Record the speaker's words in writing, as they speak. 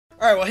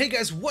Alright, well, hey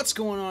guys, what's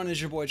going on?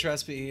 It's your boy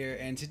Trespit here,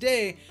 and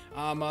today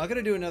I'm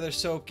gonna do another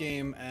soap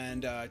game,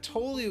 and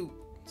totally...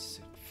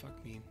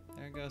 Fuck me.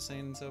 There I go,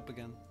 saying soap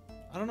again.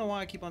 I don't know why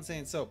I keep on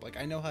saying soap. Like,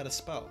 I know how to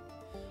spell.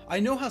 I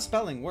know how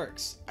spelling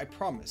works. I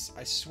promise.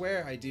 I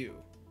swear I do.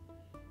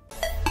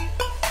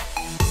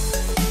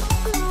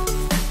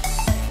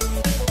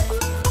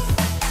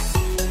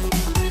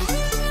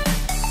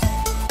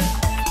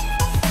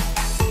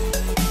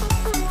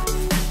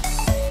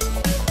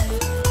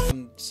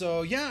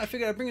 So yeah, I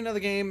figured I'd bring another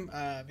game,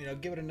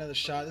 give it another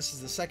shot. This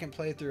is the second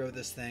playthrough of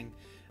this thing.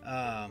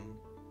 A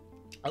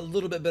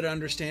little bit better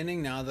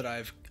understanding now that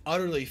I've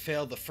utterly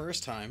failed the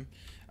first time.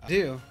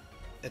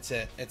 It's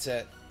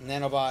it.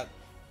 Nanobot,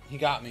 he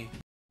got me.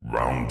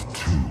 Round 2.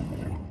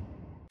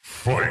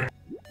 Fight!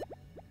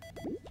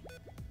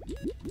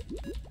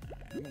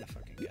 I'm gonna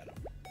fucking get him.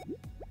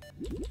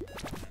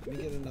 Let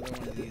me get another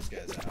one of these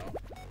guys out.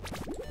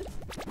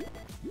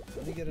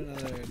 Let me get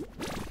another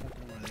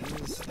fucking one of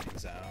these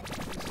things out.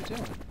 What's he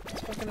doing?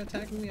 He's fucking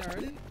attacking me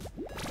already?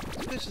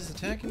 This bitch is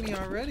attacking me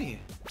already.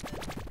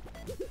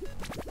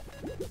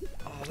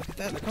 Oh, look at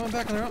that. They're coming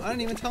back on their own. I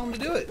didn't even tell them to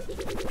do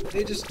it.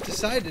 They just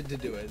decided to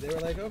do it. They were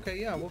like, okay,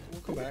 yeah, we'll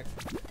come back.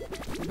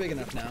 We're big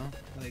enough now.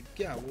 Like,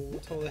 yeah, we'll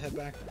totally head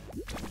back.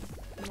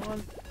 Come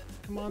on.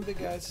 Come on, big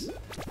guys.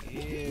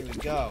 Here we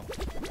go.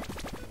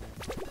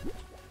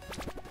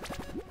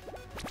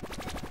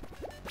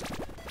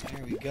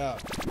 There we go.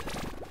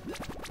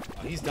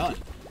 Oh, he's done.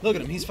 Look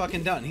at him. He's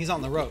fucking done. He's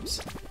on the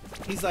ropes.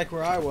 He's like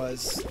where I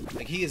was.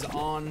 Like, he is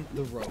on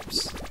the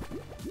ropes.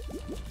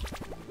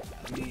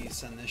 Let me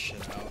send this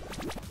shit out.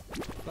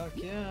 Fuck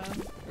yeah.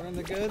 We're in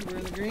the good. We're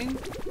in the green.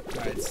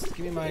 Alright, give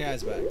me my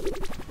guys back.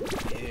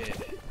 Yeah.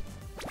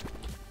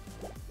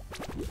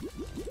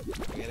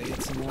 I gotta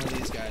get some more of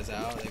these guys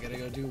out. They gotta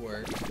go do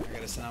work. I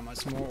gotta send out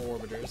some more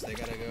orbiters. They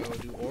gotta go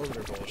do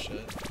orbiter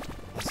bullshit.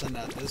 I'll send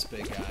out this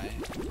big guy.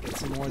 Get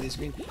some more of these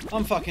green.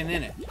 I'm fucking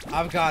in it.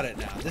 I've got it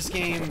now. This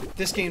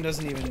game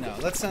doesn't even know.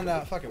 Let's send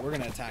out. Fuck it. We're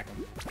gonna attack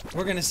him.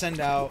 We're gonna send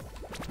out.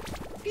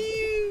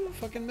 Pew!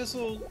 Fucking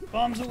missile.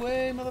 Bombs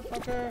away,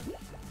 motherfucker.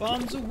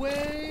 Bombs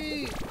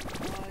away.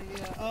 Oh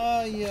yeah.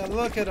 Oh yeah.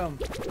 Look at him.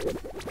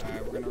 All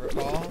right. We're gonna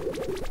recall.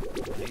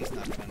 No, he's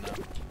not gonna know.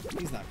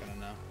 He's not gonna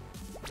know.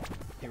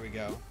 Here we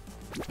go.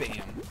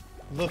 Bam.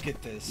 Look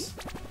at this.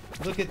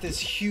 Look at this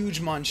huge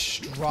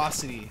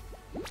monstrosity.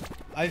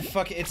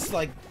 It's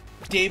like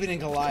David and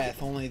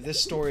Goliath, only this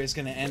story is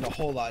going to end a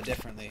whole lot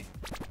differently.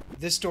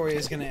 This story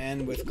is going to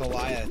end with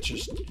Goliath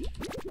just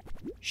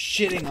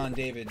shitting on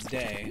David's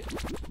day.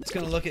 It's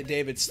going to look at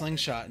David's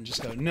slingshot and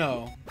just go,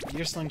 no,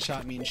 your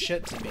slingshot means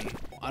shit to me.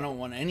 I don't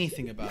want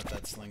anything about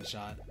that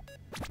slingshot.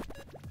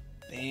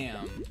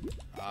 Bam.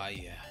 Ah,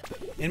 yeah.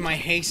 In my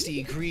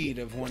hasty greed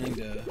of wanting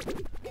to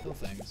kill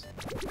things,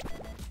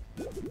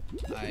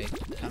 I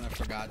kind of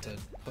forgot to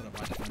put up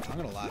my defense. I'm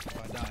going to laugh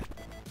if I die.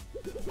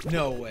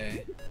 No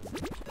way.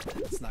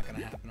 It's not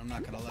gonna happen. I'm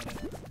not gonna let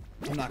it.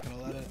 I'm not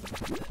gonna let it.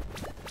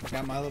 I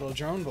got my little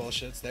drone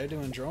bullshits. They're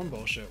doing drone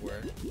bullshit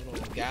work. Little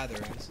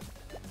gatherings.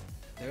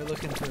 They're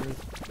looking for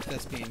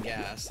thespian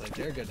gas. Like,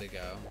 they're good to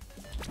go.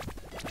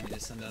 I need to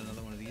send out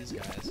another one of these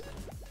guys.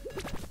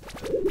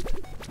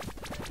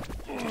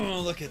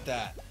 Oh, look at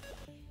that.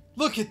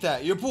 Look at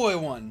that. Your boy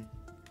won.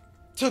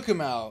 Took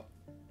him out.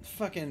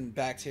 Fucking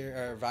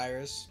bacteria or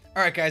virus.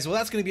 Alright guys, well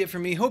that's gonna be it for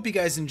me. Hope you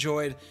guys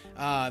enjoyed.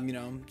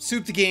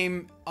 Soup the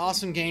game,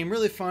 awesome game,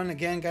 really fun.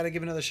 Again, gotta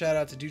give another shout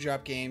out to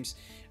Dewdrop Games.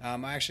 I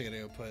actually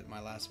gotta go put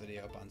my last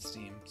video up on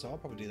Steam, so I'll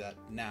probably do that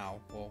now.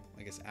 Well,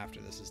 I guess after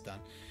this is done.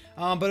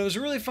 But it was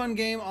a really fun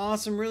game,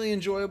 awesome, really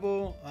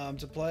enjoyable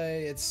to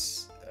play.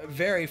 It's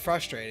very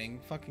frustrating,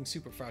 fucking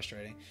super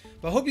frustrating.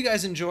 But I hope you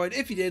guys enjoyed.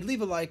 If you did,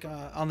 leave a like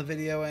on the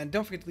video, and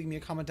don't forget to leave me a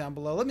comment down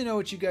below. Let me know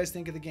what you guys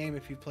think of the game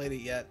if you've played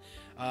it yet.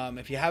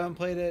 If you haven't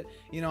played it,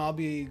 I'll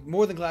be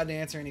more than glad to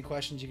answer any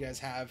questions you guys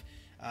have.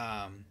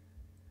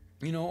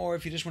 Or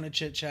if you just want to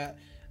chit chat,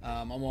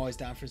 I'm always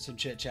down for some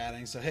chit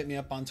chatting. So hit me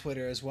up on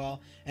Twitter as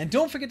well, and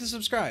don't forget to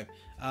subscribe.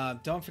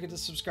 Don't forget to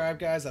subscribe,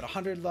 guys. At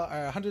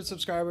 100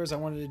 subscribers, I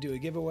wanted to do a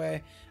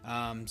giveaway.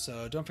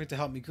 So don't forget to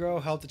help me grow,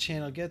 help the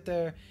channel get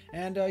there,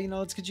 and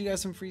let's get you guys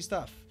some free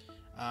stuff.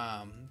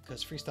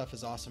 Because free stuff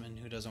is awesome, and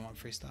who doesn't want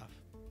free stuff?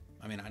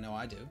 I mean, I know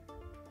I do.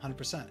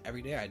 100%.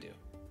 Every day I do.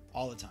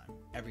 All the time.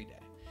 Every day.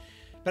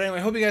 But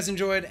anyway, hope you guys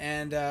enjoyed,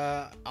 and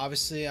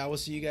obviously I will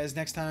see you guys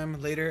next time.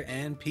 Later,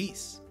 and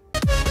peace.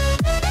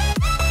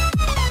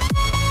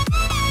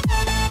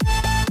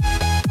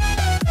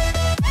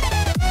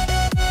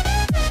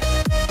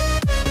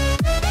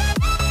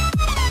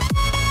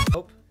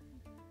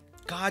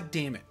 God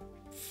damn it.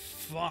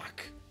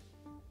 Fuck.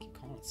 I keep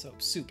calling it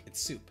soap. Soup. It's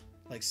soup.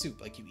 Like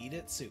soup. Like you eat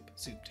it. Soup.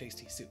 Soup.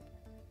 Tasty soup.